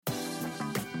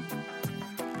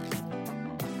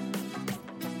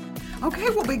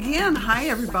Okay, we'll begin. Hi,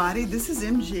 everybody. This is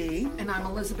MG. And I'm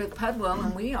Elizabeth Pudwell,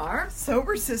 and we are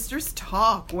Sober Sisters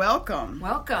Talk. Welcome.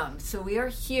 Welcome. So we are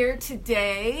here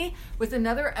today with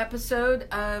another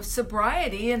episode of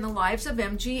Sobriety in the Lives of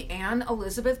MG and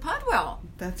Elizabeth Pudwell.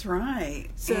 That's right.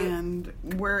 And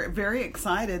we're very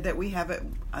excited that we have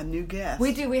a new guest.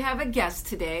 We do. We have a guest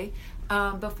today.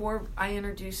 Before I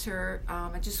introduce her,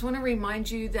 I just want to remind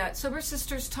you that Sober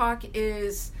Sisters Talk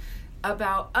is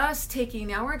about us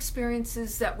taking our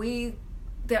experiences that we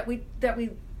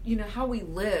you know, how we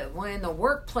live in the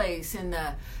workplace, in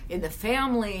the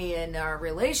family, in our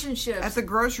relationships, at the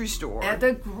grocery store,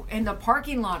 in the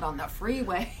parking lot, on the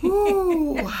freeway.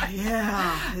 Ooh,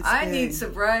 yeah. I need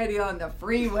sobriety on the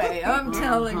freeway. I'm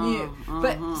telling you.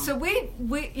 But so we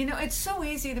you know, it's so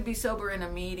easy to be sober in a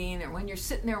meeting or when you're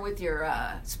sitting there with your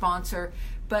sponsor.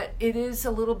 But it is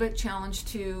a little bit challenged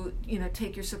to, you know,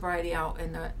 take your sobriety out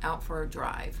for a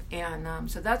drive, and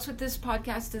so that's what this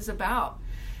podcast is about.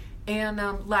 And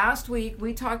last week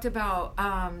we talked about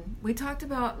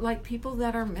like people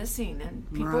that are missing and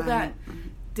people that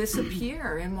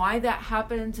disappear and why that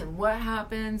happens and what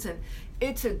happens, and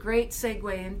it's a great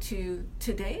segue into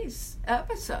today's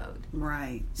episode.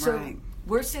 Right. So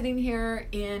we're sitting here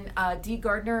in Dee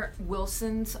Gardner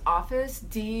Wilson's office.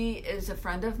 Dee is a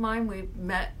friend of mine. We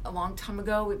met a long time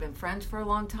ago. We've been friends for a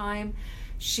long time.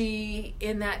 She,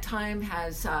 in that time,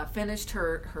 has finished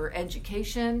her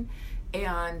education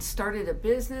and started a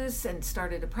business and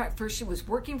started a practice. First, she was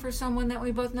working for someone that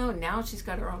we both know. Now she's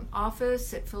got her own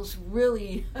office. It feels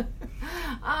really,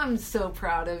 I'm so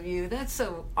proud of you. That's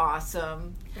so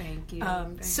awesome. Thank you.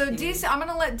 So Dee, I'm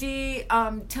going to let Dee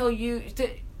tell you,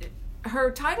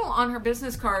 her title on her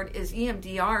business card is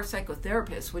EMDR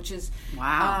psychotherapist, which is,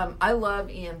 wow. I love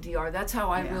EMDR. That's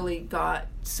how I really got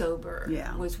sober.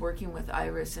 Yeah. Was working with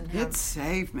Iris and it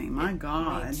saved me. My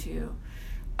God. Me too.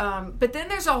 But then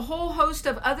there's a whole host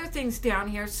of other things down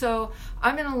here. So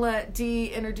I'm going to let Dee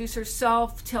introduce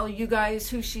herself, tell you guys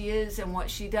who she is and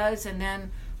what she does, and then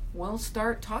we'll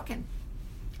start talking.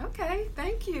 Okay,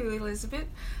 thank you, Elizabeth.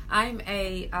 I'm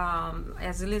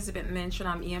as Elizabeth mentioned,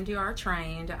 I'm EMDR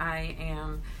trained. I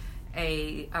am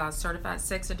a certified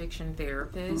sex addiction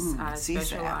therapist. I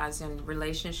specialize in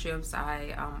relationships.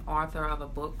 I am author of a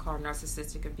book called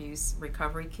Narcissistic Abuse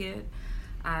Recovery Kit.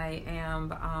 I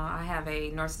have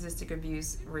a narcissistic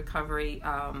abuse recovery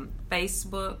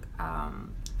Facebook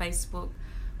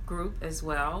group as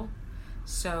well.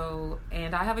 So,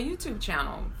 and I have a YouTube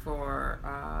channel for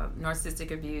narcissistic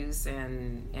abuse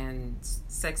and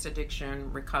sex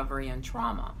addiction recovery and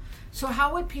trauma. So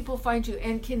how would people find you?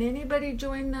 And can anybody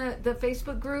join the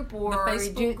Facebook group, or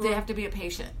do they have to be a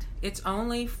patient? It's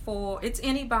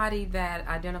anybody that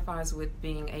identifies with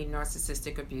being a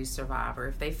narcissistic abuse survivor.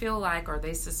 If they feel like or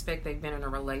they suspect they've been in a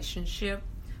relationship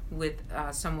with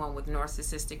someone with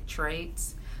narcissistic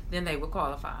traits, then they would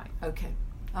qualify. Okay.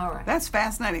 All right. That's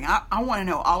fascinating. I want to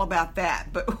know all about that,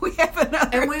 but we have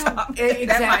another topic.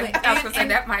 Exactly.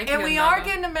 That might be and we are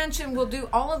going to mention, we'll do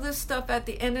all of this stuff at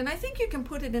the end, and I think you can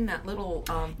put it in that little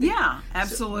yeah,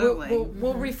 absolutely. So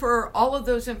we'll refer all of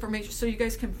those information so you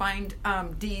guys can find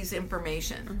Dee's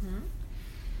information.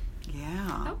 Mm-hmm.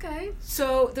 Yeah. Okay.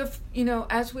 So,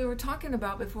 as we were talking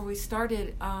about before we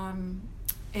started, and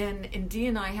Dee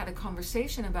and I had a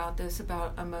conversation about this,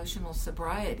 about emotional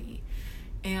sobriety.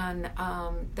 And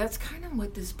that's kind of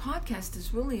what this podcast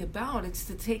is really about. It's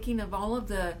the taking of all of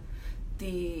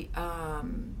the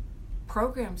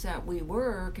programs that we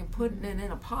work and putting it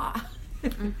in a pot.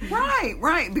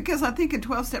 Right. Because I think in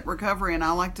 12-step recovery, and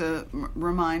I like to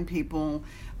remind people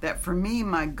that for me,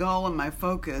 my goal and my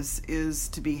focus is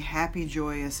to be happy,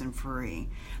 joyous, and free.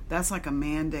 That's like a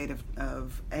mandate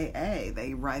of AA.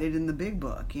 They write it in the big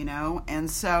book, you know?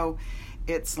 And so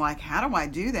it's like, how do I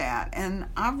do that? And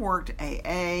I've worked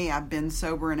AA. I've been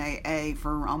sober in AA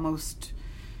for almost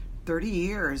 30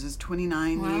 years. It's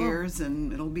 29 years,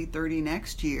 and it'll be 30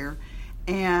 next year.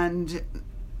 And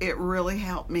it really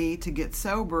helped me to get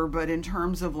sober. But in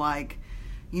terms of like,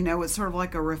 you know, it's sort of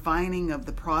like a refining of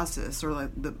the process, or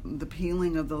like the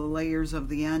peeling of the layers of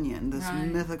the onion, this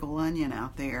mythical onion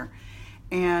out there.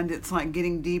 And it's like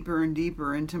getting deeper and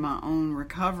deeper into my own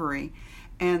recovery.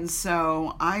 And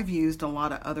so I've used a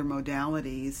lot of other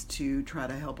modalities to try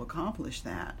to help accomplish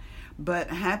that. But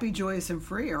happy, joyous, and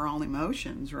free are all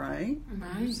emotions, right?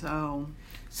 Right. So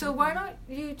why don't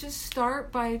you just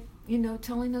start by,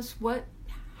 telling us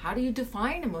how do you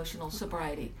define emotional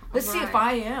sobriety? Let's see if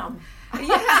I am.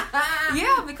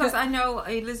 Yeah, because I know,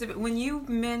 Elizabeth, when you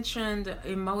mentioned,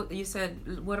 you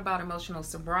said, what about emotional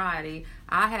sobriety?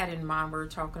 I had in mind, we were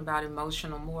talking about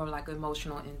more like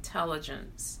emotional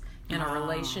intelligence. in a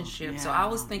relationship. So I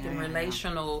was thinking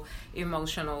relational,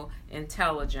 emotional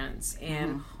intelligence,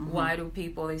 and why do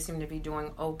people, they seem to be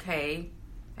doing okay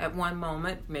at one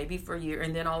moment, maybe for a year,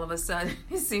 and then all of a sudden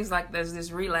it seems like there's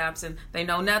this relapse and they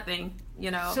know nothing,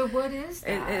 So what is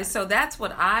that? So that's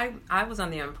what I was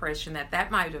on the impression that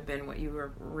might have been what you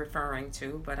were referring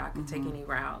to, but I could take any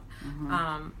route.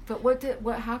 But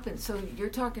what happened? So you're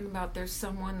talking about there's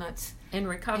someone that's in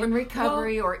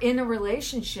recovery, or in a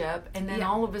relationship, and then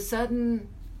all of a sudden,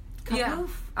 kapoof.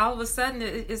 All of a sudden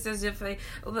it's as if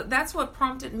that's what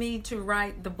prompted me to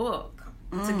write the book.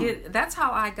 That's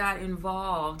how I got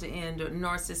involved in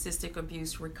narcissistic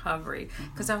abuse recovery,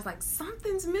 because I was like,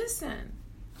 something's missing.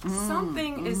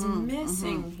 Something is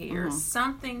missing here.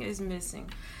 Something is missing.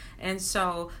 And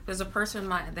so there's a person,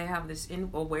 they have this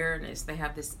awareness, they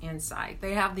have this insight,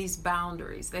 they have these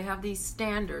boundaries, they have these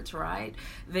standards, right?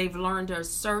 They've learned to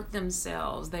assert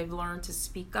themselves, they've learned to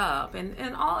speak up,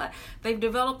 and all that. They've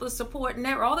developed the support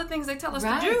network, all the things they tell us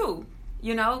to do.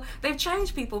 They've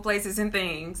changed people, places, and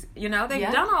things. They've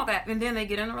done all that, and then they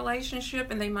get in a relationship,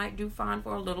 and they might do fine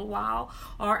for a little while,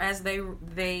 or as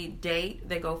they date,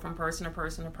 they go from person to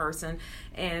person to person,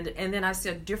 and then I see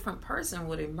a different person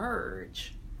would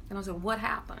emerge. And I was like, what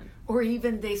happened? Or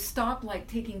even they stop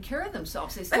taking care of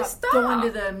themselves. They stop going to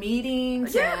the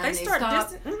meetings. Yeah, and they stop.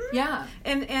 Yeah.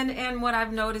 And what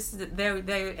I've noticed is that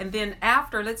they and then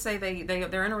after, let's say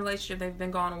they're in a relationship, they've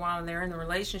been gone a while, and they're in the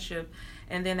relationship,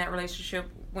 and then that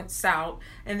relationship went south,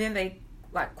 and then they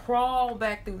crawl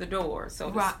back through the door,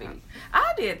 so to speak.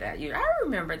 I did that. I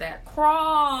remember that,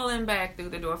 crawling back through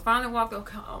the door. Finally walked.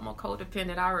 Okay, I'm a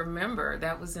codependent. I remember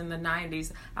that was in the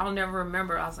 90s. I'll never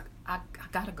remember. I was like, I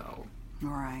gotta go.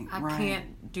 Right. I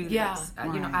can't do this.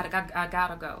 I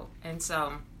gotta go. And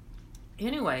so,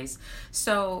 anyways,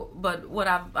 but what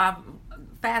I've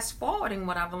fast forwarding,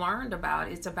 what I've learned about,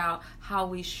 it's about how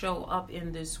we show up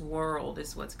in this world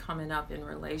is what's coming up in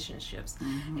relationships.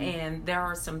 And there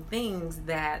are some things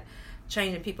that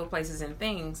changing people, places, and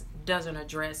things doesn't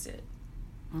address it.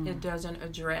 It doesn't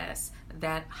address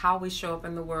that, how we show up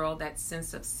in the world, that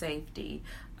sense of safety,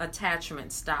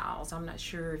 attachment styles. I'm not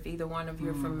sure if either one of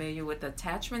you are familiar with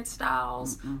attachment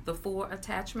styles, the 4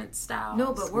 attachment styles.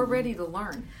 No, but we're ready to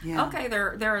learn. Yeah. Okay,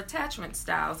 there are attachment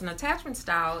styles. An attachment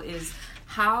style is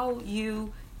how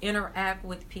you interact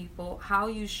with people, how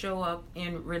you show up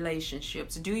in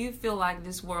relationships. Do you feel like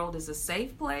this world is a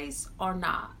safe place or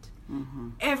not?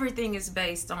 Everything is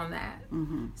based on that.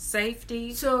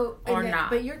 Safety or not.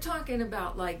 But you're talking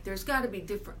about there's got to be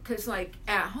different, because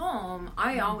at home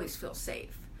I always feel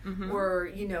safe.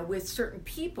 Or with certain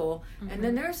people, and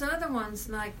then there's other ones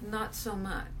not so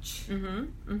much.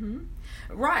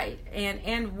 Right.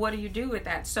 And what do you do with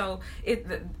that? So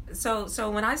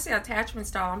when I say attachment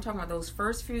style, I'm talking about those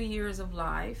first few years of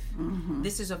life.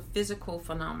 This is a physical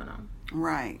phenomenon.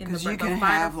 Right, because you can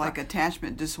have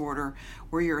attachment disorder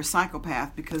where you're a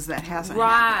psychopath because that hasn't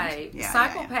happened. Right,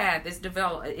 psychopath is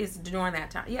developed is during that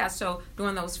time. Yeah, so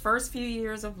during those first few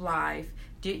years of life,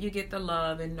 did you get the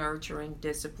love and nurturing,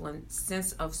 discipline,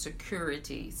 sense of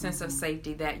security, sense of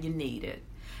safety that you needed?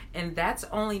 And that's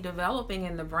only developing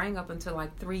in the brain up until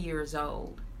 3 years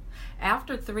old.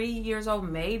 After 3 years old,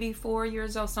 maybe 4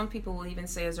 years old, some people will even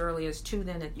say as early as 2,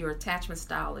 then your attachment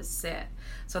style is set.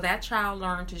 So that child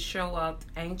learned to show up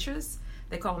anxious.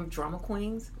 They call them drama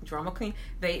queens.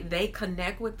 They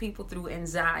connect with people through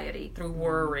anxiety, through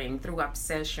worrying, through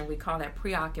obsession. We call that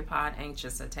preoccupied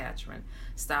anxious attachment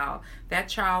style. That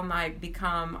child might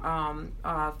become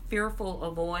fearful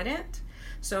avoidant.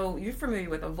 So you're familiar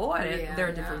with avoidant. Yeah, there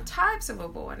are different types of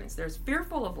avoidance. There's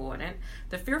fearful avoidant.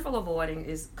 The fearful avoiding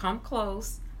is come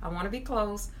close, I want to be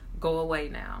close, go away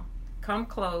now. Come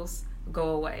close,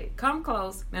 go away. Come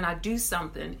close, then I do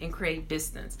something and create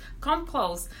distance. Come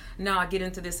close, now I get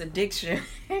into this addiction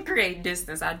and create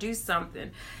distance. I do something.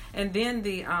 And then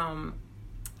then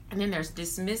there's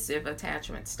dismissive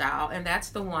attachment style, and that's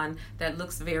the one that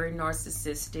looks very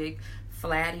narcissistic,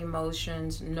 flat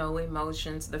emotions, no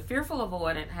emotions. The fearful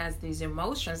avoidant has these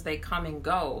emotions, they come and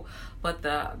go, but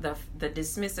the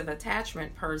dismissive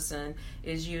attachment person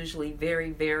is usually very,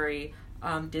 very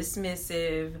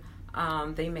dismissive.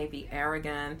 They may be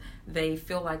arrogant. They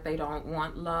feel like they don't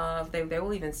want love. They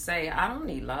will even say, I don't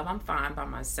need love, I'm fine by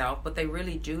myself. But they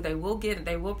really do. They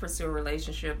will pursue a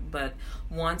relationship, but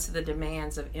once the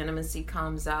demands of intimacy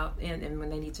comes up and when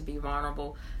they need to be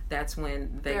vulnerable, that's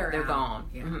when they're gone.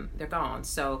 Yeah. They're gone.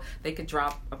 So they could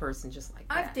drop a person just like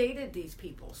that. I've dated these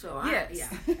people, so yes,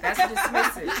 yeah. that's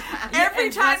dismissive. Every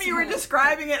time you were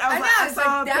describing it, I was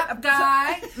like, that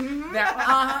guy.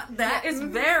 That is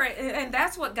very, and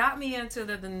that's what got me into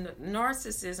the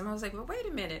narcissism. I was like, well, wait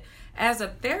a minute. As a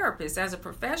therapist, as a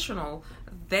professional,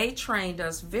 they trained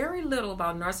us very little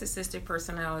about narcissistic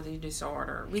personality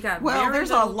disorder. We got there's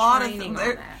a lot of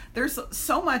that. There's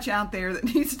so much out there that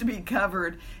needs to be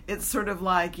covered. It's sort of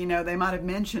like, they might have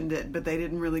mentioned it, but they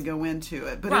didn't really go into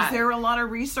it. But is there a lot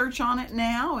of research on it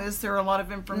now? Is there a lot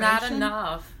of information? Not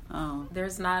enough. Oh.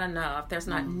 There's not enough. There's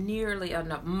not nearly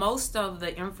enough. Most of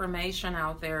the information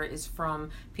out there is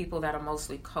from people that are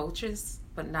mostly coaches,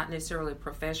 but not necessarily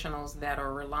professionals that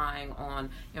are relying on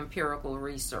empirical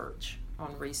research.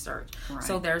 Right.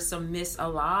 So there's a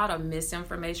lot of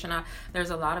misinformation. There's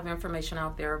a lot of information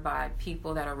out there by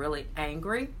people that are really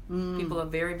angry. People are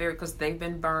very, very, because they've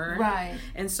been burned. Right.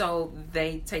 And so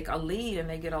they take a lead and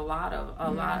they get a lot of,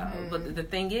 but the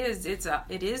thing is, it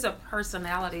is a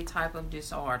personality type of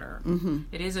disorder.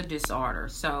 It is a disorder.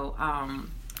 So,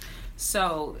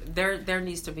 so there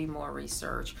needs to be more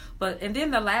research. And then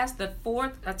the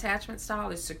fourth attachment style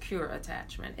is secure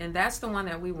attachment. And that's the one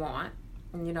that we want.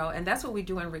 And that's what we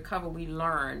do in recovery. We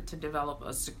learn to develop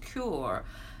a secure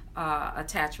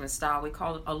attachment style. We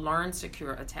call it a learned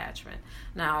secure attachment.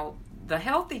 Now, the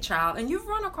healthy child, and you've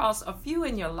run across a few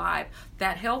in your life,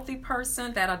 that healthy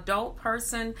person, that adult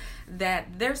person,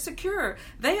 that they're secure.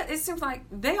 It seems like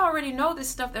they already know this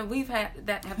stuff that we've had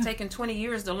that have taken 20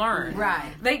 years to learn. Right.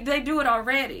 They do it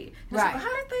already. Right. So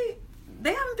how did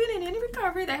they haven't been in any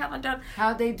recovery. They haven't done.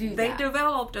 How'd they do that? They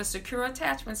developed a secure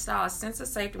attachment style, a sense of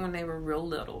safety when they were real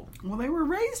little. Well, they were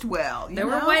raised well. They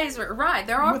were raised right.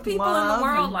 There are with people in the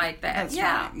world and, like that. That's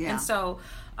right. Yeah. And so,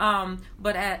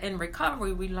 in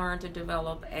recovery, we learn to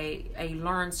develop a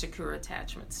learned secure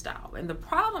attachment style. And the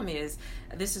problem is,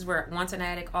 this is where once an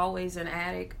addict, always an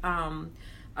addict.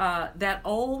 That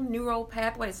old neural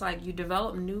pathway, it's like you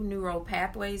develop new neural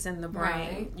pathways in the brain.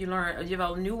 Right. You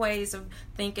develop new ways of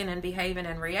thinking and behaving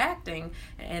and reacting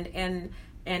and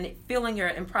feeling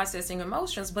and processing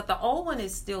emotions, but the old one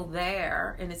is still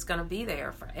there and it's going to be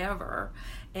there forever.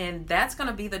 And that's going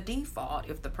to be the default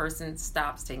if the person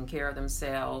stops taking care of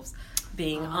themselves,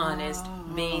 being honest,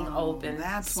 being open,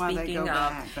 that's why they go speaking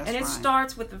up. back. That's and it right.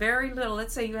 starts with very little.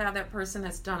 Let's say you have that person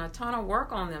that's done a ton of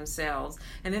work on themselves,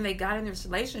 and then they got in this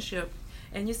relationship,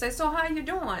 and you say, so how you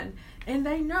doing? And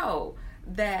they know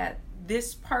that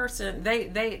this person,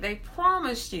 they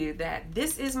promised you that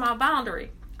this is my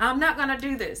boundary. I'm not going to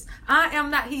do this. I am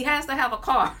not. He has to have a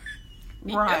car.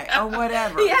 Right, or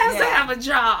whatever. He has to have a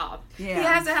job. Yeah. He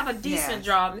has to have a decent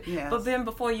job. Yes. But then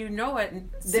before you know it,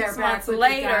 They're 6 back months with the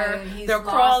later, guy and he's they're lost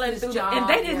crawling his through job. and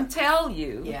they didn't tell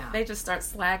you. Yeah. They just start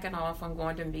slacking off on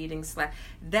going to meetings.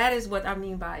 That is what I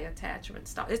mean by attachment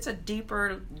style. It's a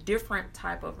different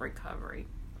type of recovery.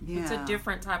 Yeah. It's a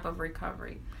different type of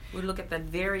recovery. We look at the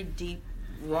very deep,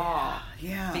 raw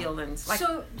feelings.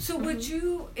 So would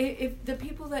you, if the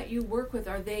people that you work with,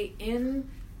 are they in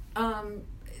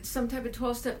some type of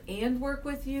 12-step and work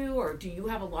with you, or do you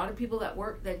have a lot of people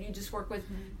that you just work with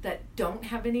that don't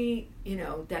have any,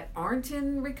 that aren't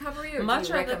in recovery? Or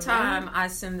much of the time I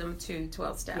send them to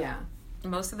 12-step. Yeah.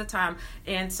 Most of the time,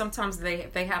 and sometimes they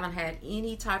haven't had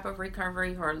any type of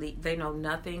recovery or they know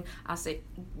nothing. I say,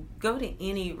 go to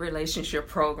any relationship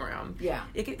program. Yeah,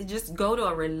 just go to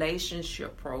a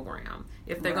relationship program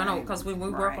if they're gonna, because when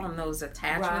we work on those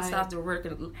attachment stuff, they're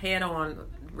working head on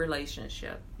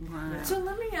relationship. Right. Yeah. So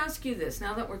let me ask you this: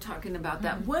 now that we're talking about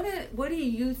that, what do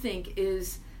you think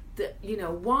is the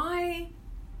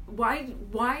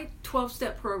why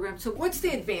 12-step program? So what's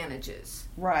the advantages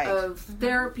of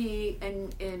therapy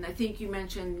and I think you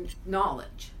mentioned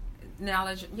knowledge,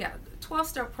 yeah.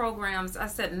 12-step programs, I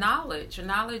said knowledge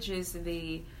is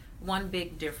the one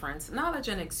big difference. Knowledge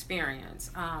and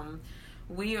experience.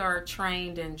 We are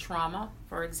trained in trauma,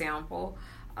 for example.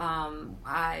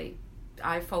 I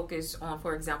focus on,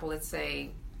 for example, let's say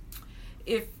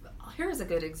here's a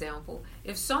good example.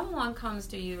 If someone comes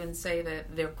to you and say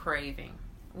that they're craving,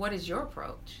 what is your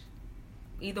approach?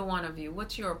 Either one of you,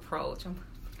 what's your approach?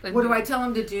 What do I tell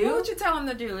them to do? What would you tell them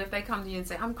to do if they come to you and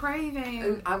say, I'm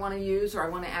craving? I want to use or I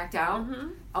want to act out? Mm-hmm.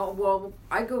 Oh, well,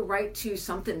 I go right to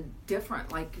something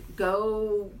different, like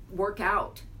go work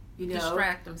out.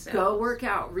 Distract themselves. Go work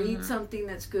out. Read something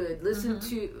that's good. Listen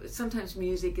to, sometimes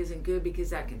music isn't good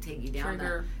because that can take you down.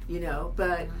 Trigger.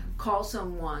 But call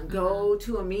someone. Go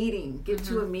to a meeting. Get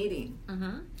to a meeting.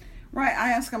 Right.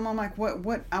 I ask them, I'm like,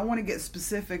 what I want to get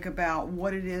specific about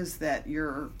what it is that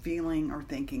you're feeling or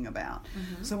thinking about.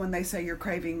 So when they say you're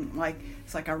craving, like,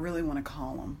 it's like, I really want to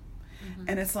call them.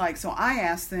 And it's like, so I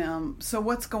ask them, so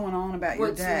what's going on about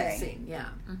your day? Missing? Yeah.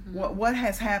 What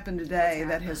has happened today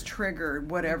that has triggered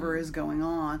whatever is going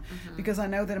on? Because I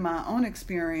know that in my own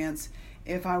experience,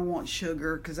 if I want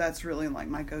sugar, because that's really like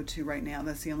my go-to right now,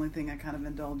 that's the only thing I kind of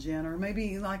indulge in, or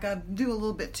maybe like I do a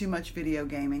little bit too much video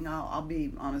gaming, I'll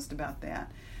be honest about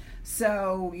that.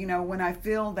 So, you know, when I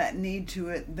feel that need to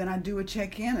it, then I do a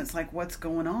check-in. It's like, what's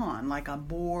going on? Like, I'm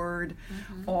bored,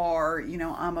 or, you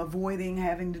know, I'm avoiding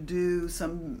having to do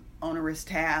some onerous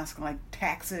task like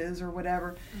taxes or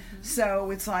whatever.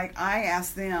 So it's like, I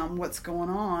ask them what's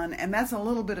going on, and that's a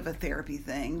little bit of a therapy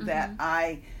thing that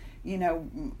I, you know,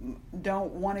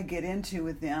 don't want to get into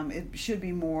with them. It should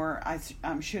be more,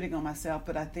 I'm shitting on myself,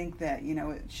 but I think that, you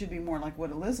know, it should be more like what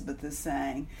Elizabeth is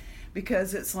saying.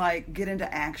 Because it's like, get into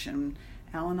action.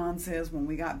 Al-Anon says, when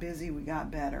we got busy, we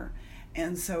got better.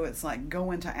 And so it's like,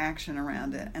 go into action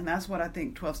around it. And that's what I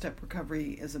think 12-step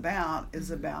recovery is about,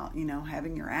 you know,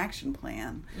 having your action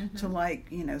plan to, like,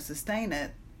 you know, sustain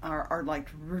it or like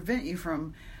prevent you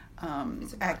from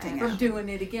acting from out. doing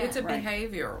it again. It's a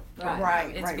behavior.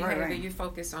 Right. It's behavior. You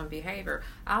focus on behavior.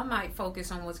 I might focus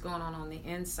on what's going on the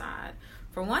inside.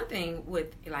 For one thing,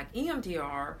 with like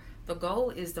EMDR, the goal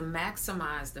is to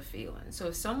maximize the feeling. So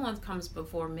if someone comes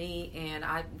before me and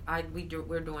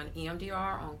we're doing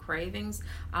EMDR on cravings,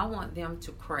 I want them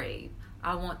to crave.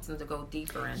 I want them to go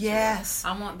deeper into it.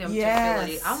 I want them to feel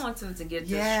it. I want them to get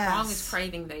the strongest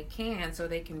craving they can so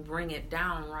they can bring it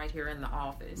down right here in the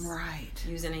office. Right.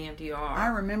 Using EMDR. I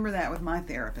remember that with my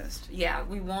therapist. Yeah,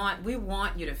 we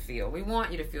want you to feel. We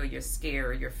want you to feel your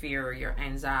scare, your fear, your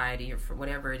anxiety, or for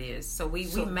whatever it is. So we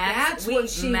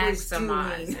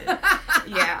maximize it.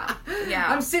 Yeah.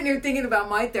 I'm sitting here thinking about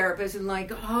my therapist and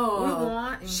like,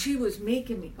 she was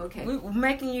making me we're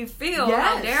making you feel.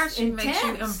 How dare she makes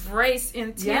you embrace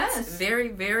intense, very,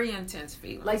 very intense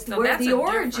feelings. Like so where the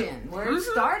origin, where it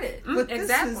started. But this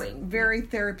is very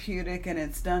therapeutic, and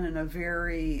it's done in a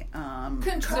very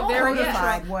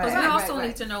codified way. Because we also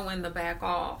need to know when to back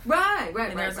off. Right.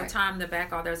 And there's a time to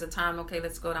back off. There's a time, okay,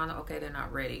 let's go down. Okay, they're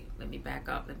not ready. Let me back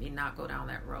up. Let me not go down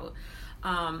that road.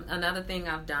 Another thing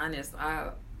I've done is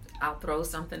I'll throw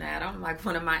something at them, like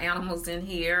one of my animals in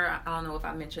here. I don't know if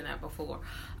I mentioned that before.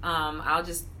 I'll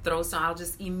just throw some. I'll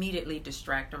just immediately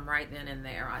distract them right then and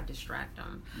there. I distract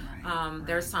them.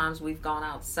 There's times we've gone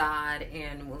outside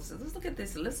and we'll say, let's look at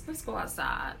this. Let's go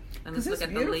outside and let's look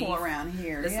at the leaves around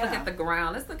here. Let's look at the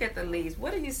ground. Let's look at the leaves.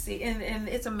 What do you see? And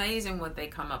it's amazing what they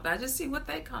come up. I just see what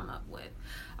they come up with.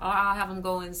 Or I'll have them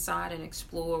go inside and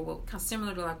explore. Well,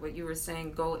 similar to like what you were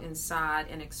saying, go inside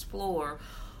and explore.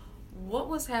 What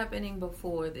was happening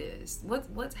before this?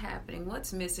 What's happening?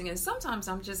 What's missing? And sometimes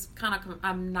I'm just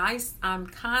I'm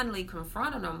kindly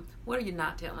confronting them. What are you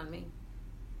not telling me?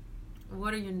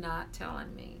 What are you not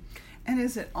telling me? And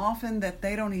is it often that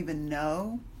they don't even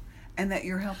know, and that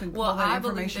you're helping pull that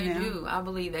information out? I believe they do. I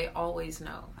believe they always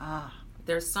know.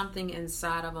 There's something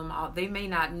inside of them. They may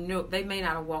not know. They may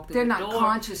not have walked through the door. They're not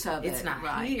conscious of it. It's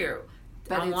not here.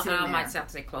 But I might have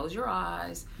to say, close your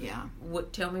eyes. Yeah.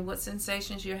 Tell me what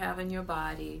sensations you have in your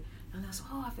body. And I say,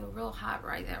 I feel real hot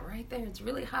right there. It's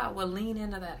really hot. Well, lean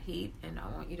into that heat, and I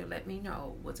want you to let me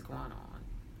know what's going on.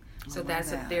 So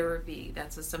that's a therapy.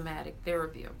 That's a somatic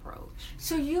therapy approach.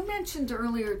 So you mentioned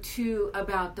earlier, too,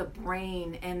 about the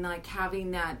brain and, like,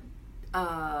 having that,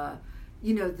 the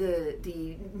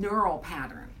neural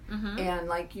pattern. And,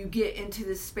 like, you get into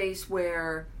this space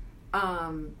where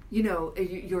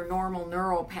your normal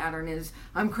neural pattern is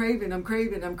I'm craving, but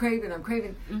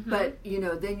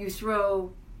then you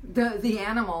throw the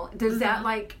animal. Does that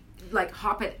like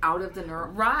hop it out of the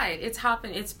neural? Right, it's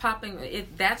popping.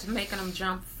 That's making them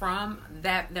jump from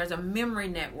that. There's a memory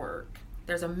network.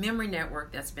 There's a memory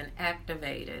network that's been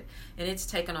activated, and it's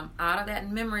taken them out of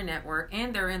that memory network,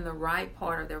 and they're in the right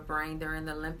part of their brain. They're in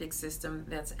the limbic system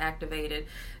that's activated.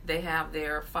 They have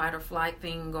their fight or flight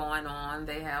thing going on.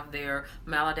 They have their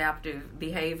maladaptive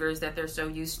behaviors that they're so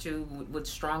used to with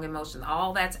strong emotions.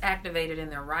 All that's activated in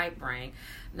their right brain.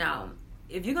 Now,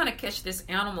 if you're going to catch this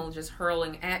animal just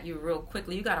hurling at you real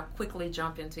quickly, you got to quickly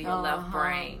jump into your left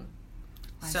brain.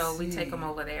 So we take them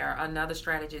over there. Another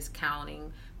strategy is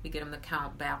counting. We get them to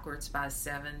count backwards by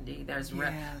 70. There's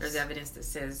evidence that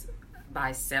says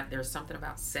by 7. There's something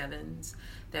about sevens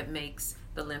that makes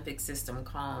the limbic system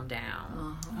calm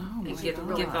down. And give them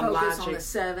focus logic on the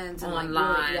sevens and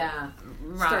online.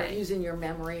 start using your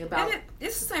memory about. And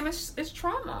it's the same as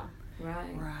trauma.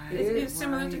 Right. It's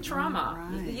similar to trauma.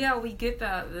 Right. Yeah, we get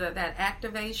that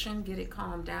activation, get it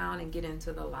calmed down, and get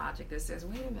into the logic that says,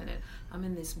 wait a minute, I'm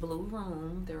in this blue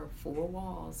room. There are 4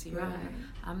 walls here.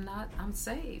 Right. I'm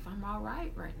safe. I'm all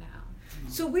right now.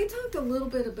 So we talked a little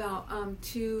bit about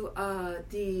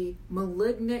the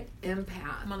malignant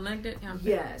empath. Malignant empath.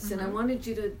 Yes, and I wanted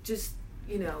you to just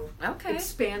Okay.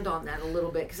 expand on that a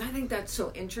little bit, because I think that's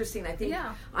so interesting. I think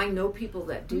I know people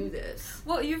that do this.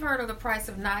 Well, you've heard of the price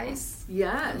of nice.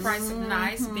 Yes. The price of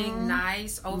nice, being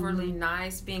nice, overly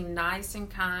nice, being nice and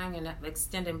kind, and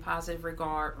extending positive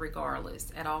regard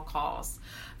regardless, at all costs,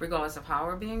 regardless of how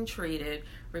we're being treated,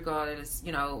 regardless,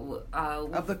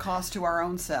 of the cost to our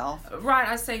own self. Right.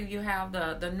 I say you have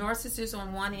the narcissist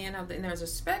on one end and there's a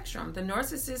spectrum. The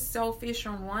narcissist, selfish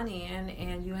on one end,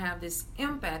 and you have this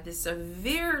empath, this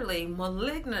severely,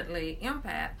 malignantly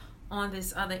empath on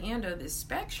this other end of this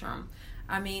spectrum.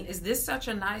 I mean, is this such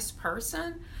a nice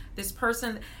person? This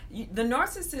person, the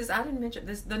narcissist, I didn't mention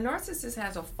this, the narcissist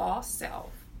has a false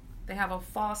self. They have a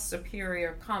false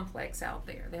superior complex out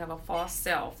there. They have a false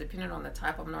self, depending on the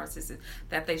type of narcissist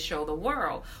that they show the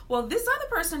world. Well, this other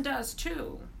person does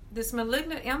too. This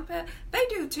malignant empath, they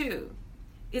do too.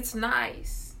 It's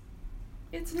nice.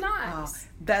 It's nice.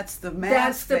 That's the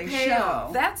mask they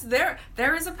show. That's there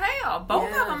is a payoff. Both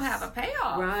of them have a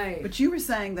payoff. Right. But you were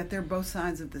saying that they're both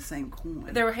sides of the same coin.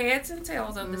 They're heads and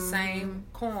tails of the same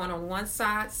coin. On one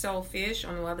side, selfish.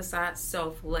 On the other side,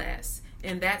 selfless.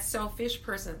 And that selfish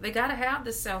person, they got to have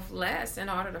the selfless in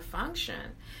order to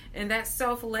function. And that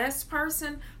selfless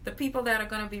person, the people that are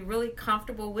going to be really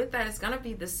comfortable with that is going to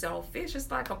be the selfish. It's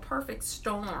like a perfect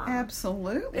storm.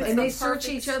 Absolutely. And they search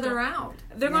each other out.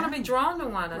 They're going to be drawn to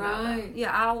one another. Right.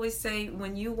 Yeah, I always say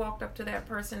when you walked up to that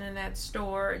person in that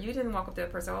store, you didn't walk up to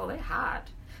that person, oh, they're hot.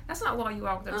 That's not why you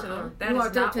walked up to them. You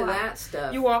walked up to that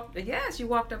stuff. You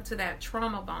walked up to that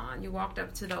trauma bond. You walked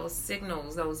up to those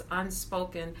signals, those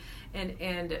unspoken,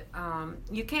 and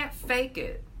you can't fake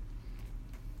it.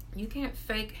 You can't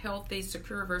fake healthy,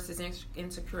 secure versus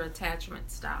insecure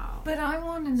attachment style. But I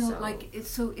want to know,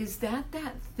 so is that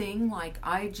thing, like,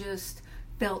 I just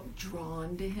felt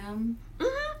drawn to him?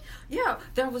 Mm-hmm. Yeah,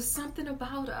 there was something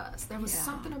about us. There was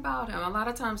something about him. A lot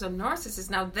of times a narcissist,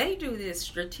 now they do this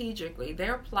strategically.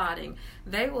 They're plotting.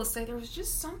 They will say, there was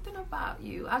just something about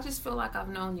you. I just feel like I've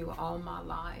known you all my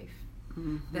life.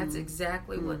 Mm-hmm. That's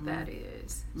exactly what that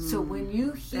is. So when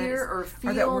you hear or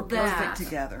feel that we're perfect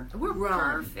together. We're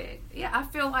perfect. Yeah, I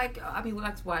feel like,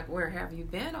 where have you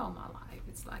been all my life?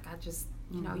 It's like, I just,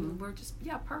 we're just,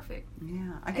 perfect.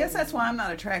 Yeah, I guess that's why I'm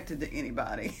not attracted to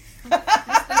anybody.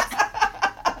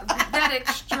 That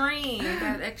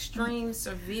extreme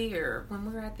severe,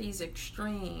 when we're at these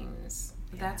extremes,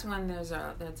 that's when that's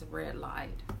a red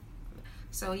light.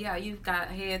 So you've got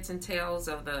heads and tails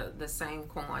of the same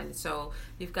coin. So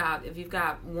if you've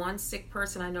got one sick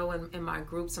person, I know in my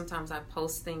group, sometimes I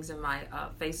post things in my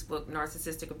Facebook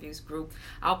narcissistic abuse group.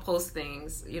 I'll post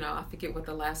things, I forget what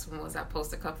the last one was. I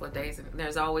post a couple of days, and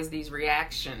there's always these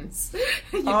reactions.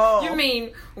 You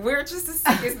mean we're just as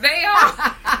sick as they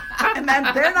are? And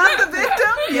that they're not the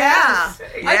victim? Yeah.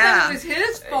 I thought it was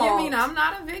his fault. You mean I'm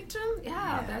not a victim?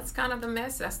 Yeah. That's kind of the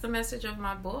message. That's the message of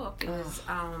my book is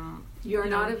you're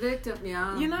not a victim.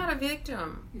 Yeah. You're not a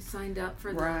victim. You signed up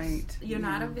for this. Right. You're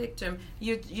not a victim.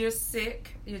 You're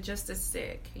sick. You're just as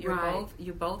sick.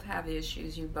 You both have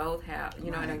issues. You both have,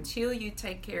 and until you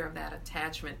take care of that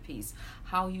attachment piece,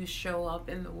 how you show up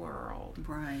in the world.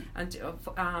 Right. Until,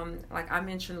 like I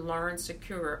mentioned, learn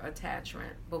secure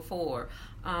attachment before.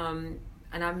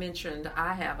 And I mentioned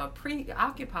I have a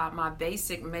preoccupied, my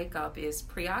basic makeup is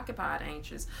preoccupied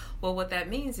anxious. Well, what that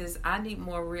means is I need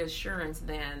more reassurance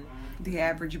than the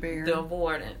average bear. The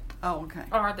avoidant. Oh, okay.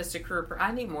 Or the secure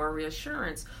I need more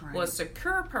reassurance. Right. Well, a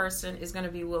secure person is going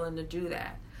to be willing to do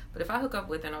that. But if I hook up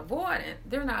with an avoidant,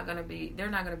 they're not going to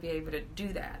be able to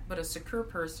do that. But a secure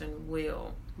person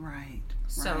will. Right.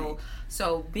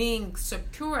 So being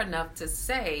secure enough to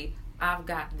say, I've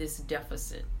got this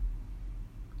deficit.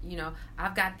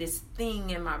 I've got this thing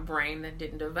in my brain that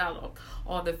didn't develop.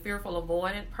 Or the fearful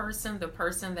avoidant person, the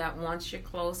person that wants you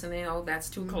close and then, that's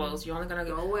too close. You're only going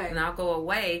to go away. And I'll go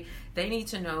away. They need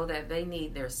to know that they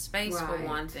need their space for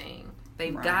one thing.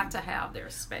 They've got to have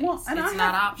their space. Well, it's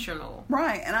not optional.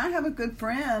 Right. And I have a good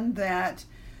friend that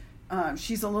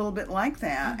she's a little bit like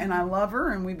that. And I love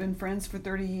her, and we've been friends for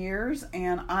 30 years.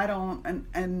 And I don't,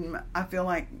 and I feel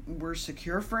like we're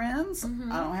secure friends.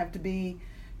 I don't have to be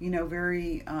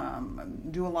very,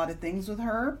 do a lot of things with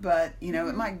her, but,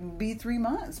 it might be 3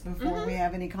 months before we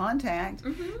have any contact,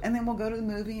 and then we'll go to the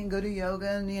movie and go to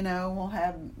yoga, and, we'll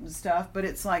have stuff, but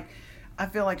it's like, I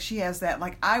feel like she has that.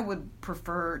 Like, I would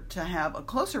prefer to have a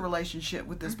closer relationship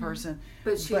with this person,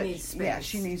 But she needs space. Yeah,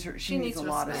 she needs a her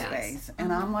lot of space. space.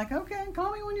 And I'm like, okay,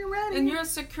 call me when you're ready. And you're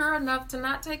secure enough to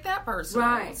not take that person.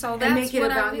 Right. So and that's make it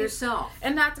what about I yourself.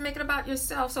 And not to make it about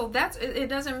yourself. So that's it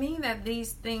doesn't mean that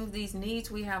these things, these needs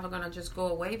we have are going to just go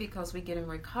away because we get in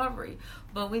recovery.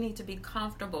 But we need to be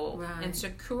comfortable and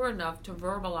secure enough to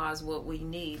verbalize what we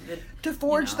need. To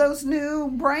forge those new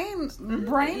brain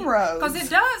roads. Because it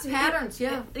does. Patterns,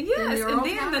 yes. And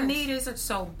then the need isn't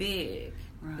so big.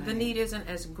 Right. The need isn't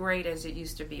as great as it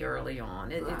used to be early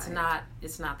on. It's not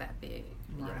that big.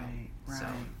 Right. So.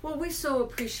 Well, we so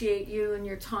appreciate you and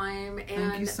your time, and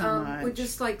thank you so much. we're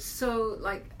just we're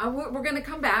going to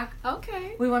come back.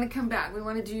 Okay. We want to come back. We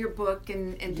want to do your book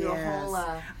and do a whole.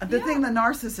 The thing, the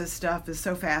narcissist stuff is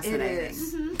so fascinating. It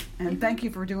is. And thank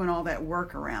you for doing all that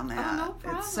work around that. Oh, no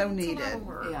problem. It's so It's a lot needed. of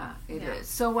work. Yeah, it is.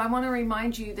 So I want to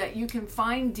remind you that you can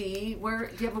find Dee. Where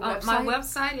do you have a website? My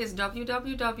website is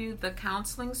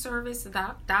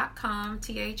www.thecounselingservice.com.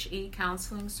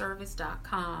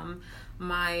 THEcounselingservice.com.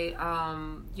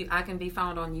 I can be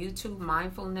found on YouTube,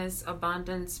 Mindfulness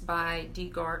Abundance by Dee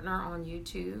Gardner on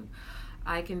YouTube.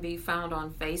 I can be found on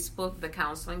Facebook. The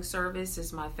Counseling Service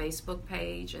is my Facebook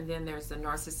page, and then there's the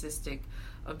Narcissistic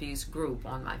Abuse Group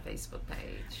on my Facebook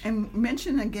page. And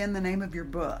mention again the name of your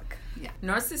book. Yeah.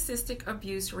 Narcissistic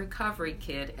Abuse Recovery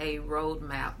Kit, A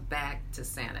Roadmap Back to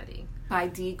Sanity. By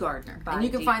Dee Gardner. By and you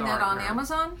can Dee find that on Gardner.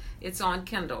 Amazon? It's on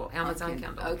Kindle, Amazon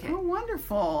Kindle. Okay. Oh,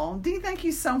 wonderful. Dee, thank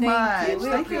you so Thank much. you. We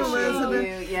Thank you, appreciate Elizabeth.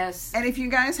 you. Yes. And if you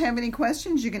guys have any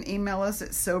questions, you can email us at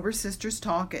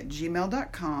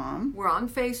sobersisterstalk@gmail.com. We're on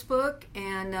Facebook,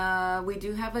 and we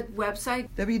do have a website.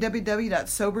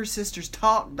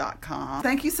 www.sobersisterstalk.com.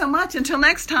 Thank you so much. Until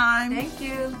next time. Thank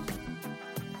you.